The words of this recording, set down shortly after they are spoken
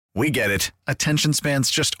We get it. Attention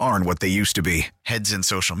spans just aren't what they used to be. Heads in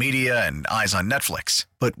social media and eyes on Netflix.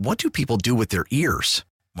 But what do people do with their ears?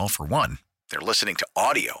 Well, for one, they're listening to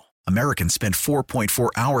audio. Americans spend 4.4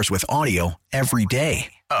 hours with audio every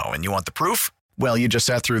day. Oh, and you want the proof? Well, you just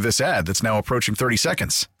sat through this ad that's now approaching 30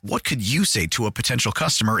 seconds. What could you say to a potential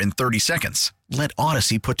customer in 30 seconds? Let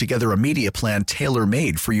Odyssey put together a media plan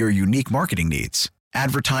tailor-made for your unique marketing needs.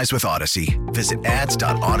 Advertise with Odyssey. Visit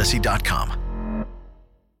ads.odyssey.com.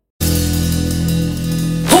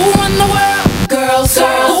 Who run the world? Girls. Who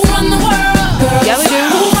run the world? Girls. Yeah, we do.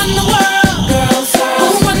 Who run the world? Girls.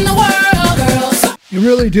 Who run the world? Girls. You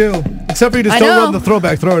really do. Except for you just don't run the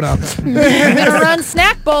throwback throwdown. I'm going to run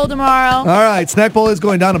Snack Bowl tomorrow. All right, Snack Bowl is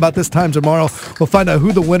going down about this time tomorrow. We'll find out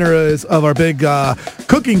who the winner is of our big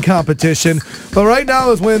cooking competition. But right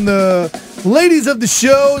now is when the ladies of the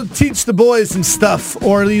show teach the boys some stuff,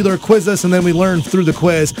 or either quiz us and then we learn through the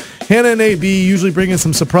quiz. Hannah and A.B. usually bring in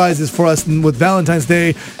some surprises for us, and with Valentine's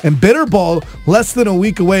Day and Bitter Bowl less than a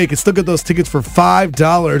week away, you can still get those tickets for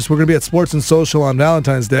 $5. We're going to be at Sports and Social on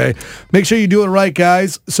Valentine's Day. Make sure you do it right,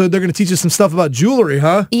 guys. So they're going to teach us some stuff about jewelry,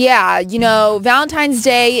 huh? Yeah, you know, Valentine's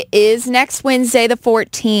Day is next Wednesday, the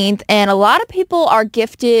 14th, and a lot of people are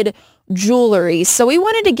gifted jewelry. So we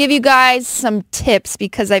wanted to give you guys some tips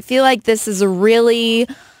because I feel like this is a really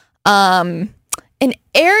an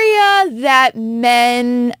area that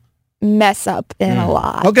men mess up in a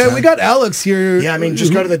lot. Okay, we got Alex here. Yeah, I mean,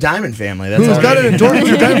 just go to the Diamond family. That's Who's got already- an endorsement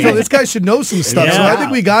for Diamond Family. This guy should know some stuff, so I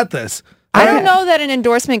think we got this. I don't know that an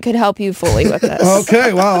endorsement could help you fully with this.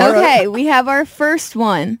 Okay, wow. All Okay, right. we have our first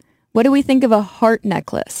one. What do we think of a heart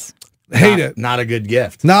necklace? Hate it. Not a good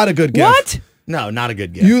gift. Not a good gift. What? No, not a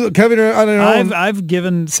good gift. You, Kevin, I don't know. I've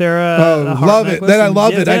given Sarah a heart love it. necklace Then I and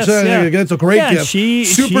love it. yes, Actually, yeah. it's a great Yeah, gift. she-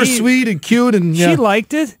 Super sweet and cute, and She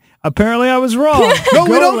liked it. Apparently, I was wrong. No, we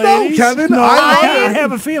Go, don't know, ladies. Kevin. No, I- I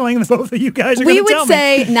have a feeling that both of you guys are We going to tell would me.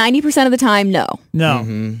 say 90% of the time, no.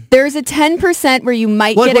 No. There's a 10% where you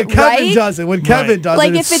might like get when it Kevin right. does it. When Kevin does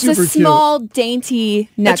Like it, if it's super a small, dainty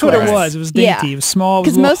That's necklace. what it was. It was dainty. It was small.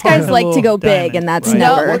 Because most guys like to go big, and that's Right.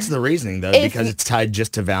 never. What's the reasoning, though? If- Because it's tied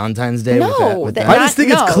just to Valentine's Day? No, with that, with that- that? I just think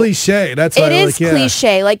No. it's cliche. That's why It I is like,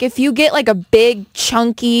 cliche. Like if you get like a big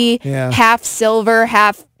chunky half silver,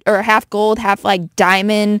 half gold, half like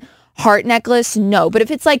diamond heart necklace, no. But if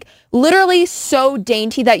it's like literally so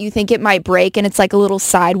dainty that you think it might break and it's like a little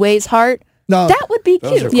sideways heart, No. that would be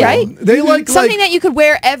Those are cute, cool. right? They like Something that you could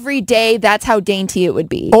wear every day. That's how dainty it would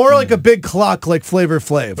be. or like a big clock like Flavor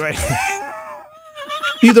Flav. Right.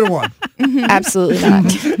 Either one. Absolutely not.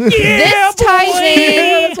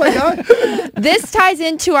 This ties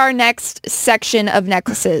into our next section of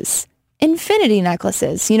necklaces. Infinity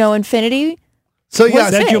necklaces. You know, infinity. So yeah,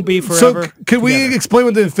 What's That it? you'll be forever. So can we together. explain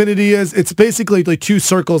what the infinity is? It's basically like two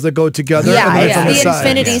circles that go together. Yeah, and then it's from the side.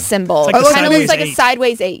 infinity symbol. It's like It a kind of looks sideways like a eight.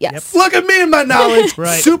 sideways 8. Yes. Look at me and my knowledge.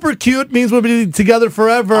 Right. Super cute means we'll be together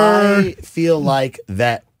forever. I feel like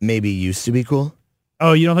that maybe used to be cool.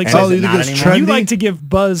 Oh, you don't think And so? is you it think not it's anymore? trendy? You like to give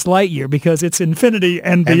Buzz Lightyear because it's infinity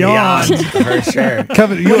and And beyond. for sure.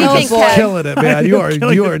 Kevin, you What do you are think, just Kev? killing it, man. You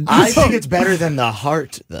are. I think it's better than the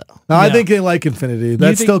heart, though. No, I No. think they like infinity. You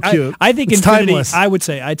That's think- still cute. I think it's infinity. timeless.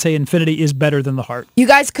 I'd say infinity is better than the heart. You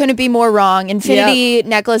guys couldn't be more wrong. Infinity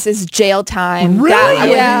necklace is jail time. Really? I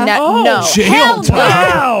would Yeah. no. Jail Hell time. no.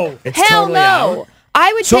 Wow. It's Hell totally no. out.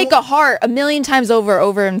 I would So- take a heart a million times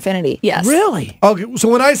over infinity. Yes. Really? Okay, so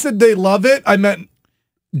when I said they love it, I meant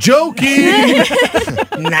joking.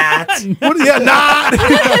 Not. What? Yeah, not.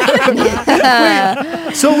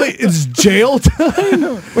 wait, it's jail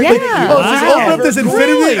time? Yeah. Just open up this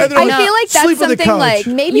infinity. And then I like, feel like sleep that's on the something couch. like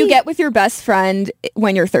Maybe- you get with your best friend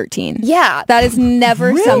when you're 13. Yeah. That is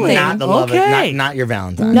never something. Not the love. Okay. Not your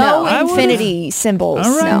Valentine. No I would've- infinity symbols.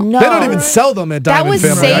 All right. No. They don't even sell them at That Diamond was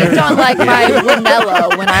Family. saved on like my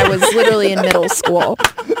Lamello when I was literally in middle school.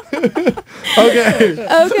 Okay,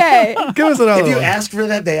 Okay. give us another If you one. ask for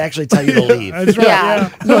that, they actually tell you to leave. That's right. Yeah.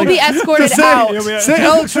 You'll be escorted Just out. say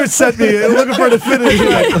Alex Rich sent me looking for an infinity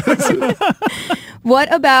necklace.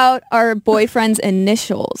 What about our boyfriend's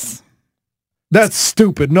initials? That's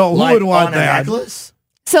stupid. No, who Like would want on a that? necklace?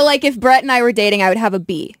 So, like, if Brett and I were dating, I would have a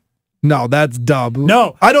B. No, that's dumb.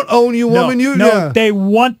 No. I don't own you, woman. No, they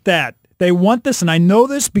want that. They want this, and I know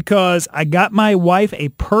this because I got my wife a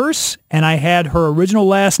purse, and I had her original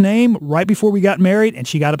last name right before we got married, and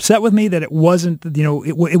she got upset with me that it wasn't,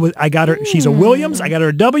 it was. I got her. She's a Williams. I got her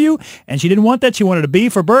a W, and she didn't want that. She wanted a B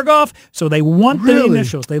for Berghoff, so they want the Really?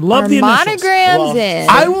 initials. They love Our the initials. monograms in.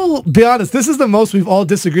 I will be honest. This is the most we've all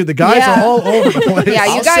disagreed. The guys Yeah. are all over the place. Yeah,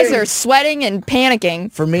 you I'll guys say- are sweating and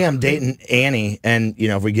panicking. For me, I'm dating Annie, and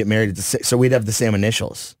if we get married, so we'd have the same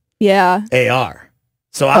initials. Yeah. AR.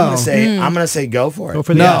 So I'm gonna say go for it. Go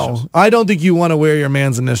for the No, initials. I don't think you want to wear your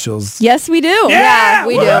man's initials. Yes, we do. Yeah,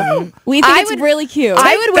 we do. We think I it's would- really cute.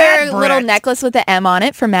 I would wear a that, little Brett. necklace with the M on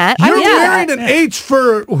it for Matt. I You're would do that. wearing an H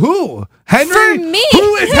for who? Henry? For me.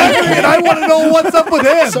 Who is Henry? And I want to know what's up with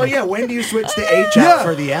him. So yeah, when do you switch the H out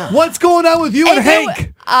for the M? What's going on with you and If it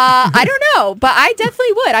Hank? I don't know, but I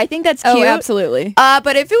definitely would. I think that's cute. Oh, absolutely.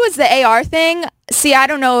 But if it was the AR thing, see, I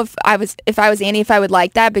don't know if I was Annie, if I would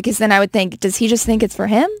like that, because then I would think, does he just think it's for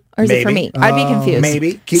him or is it for me? Maybe. I'd be confused.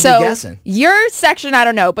 Maybe. Keep so me guessing. your section, I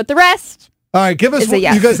don't know, but the rest, All right, give us is a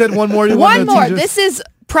yes. You guys had one more. You one wanted to more. just- This is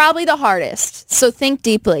probably the hardest. So think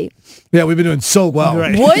deeply. Yeah, we've been doing so well.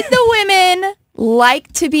 Right. Would the women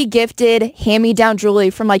like to be gifted hand-me-down jewelry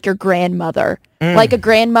from like your grandmother, like a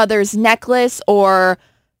grandmother's necklace or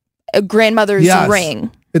a grandmother's Yes.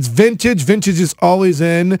 ring? It's vintage. Vintage is always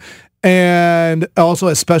in, and also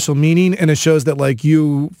has special meaning, and it shows that like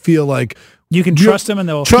you feel like You can trust them and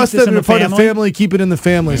they'll trust keep this them. in You're the part of family. the family. Keep it in the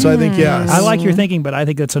family. So I think yes. I like your thinking, but I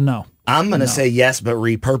think that's a no. I'm gonna say yes, but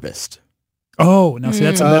repurposed. Oh, no, see,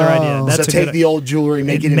 that's a better idea. Oh. That's So a take good the old jewelry,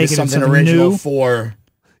 make it Make into it something something original new. for.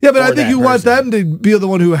 Yeah, but I for think that you want person. them to be the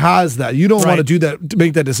one who has that. You don't want to Right. do that to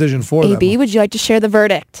make that decision for AB, them. would you like to share the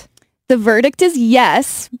verdict? The verdict is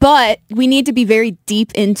yes, but we need to be very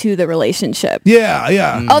deep into the relationship. Yeah,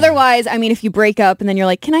 yeah. Otherwise, I mean, if you break up and then you're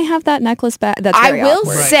like, can I have that necklace back? That's I very will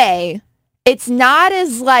awkward. say it's not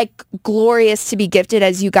as like glorious to be gifted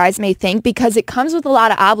as you guys may think, because it comes with a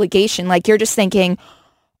lot of obligation. Like you're just thinking,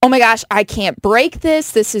 oh my gosh, I can't break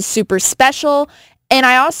this. This is super special. And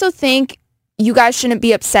I also think you guys shouldn't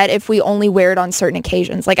be upset if we only wear it on certain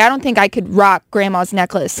occasions. Like I don't think I could rock grandma's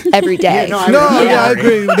necklace every day. no, No, would yeah, I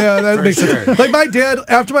agree. Yeah, that For makes sure. sense. Like my dad,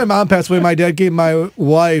 after my mom passed away, my dad gave my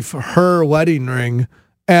wife her wedding ring,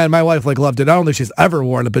 and my wife like loved it. I don't think she's ever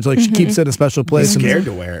worn it, but like she keeps it in a special place. and- Scared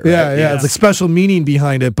to wear it. Yeah, Right? yeah, it's like special meaning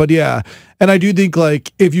behind it. But yeah, and I do think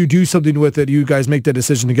like if you do something with it, you guys make that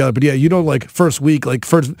decision together. But yeah, you don't like first week, like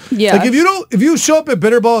first, Yeah. like if you show up at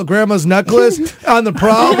Bitterball at Grandma's necklace on the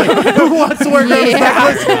prom, like, who wants to wear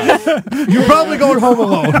Grandma's necklace? You're probably going home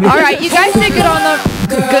alone. All right, you guys did good on that.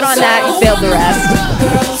 You failed the rest.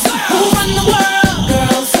 Girls, who run the world?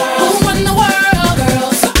 Girls, who run the world?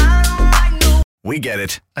 Girls. We get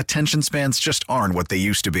it. Attention spans just aren't what they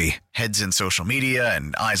used to be. Heads in social media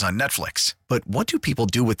and eyes on Netflix. But what do people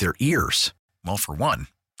do with their ears? Well, for one,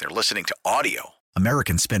 they're listening to audio.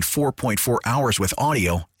 Americans spend 4.4 hours with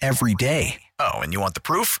audio every day. Oh, and you want the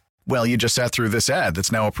proof? Well, you just sat through this ad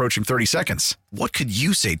that's now approaching 30 seconds. What could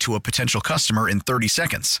you say to a potential customer in 30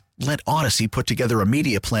 seconds? Let Odyssey put together a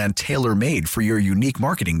media plan tailor-made for your unique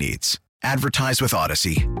marketing needs. Advertise with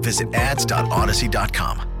Odyssey. Visit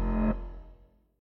ads.odyssey.com.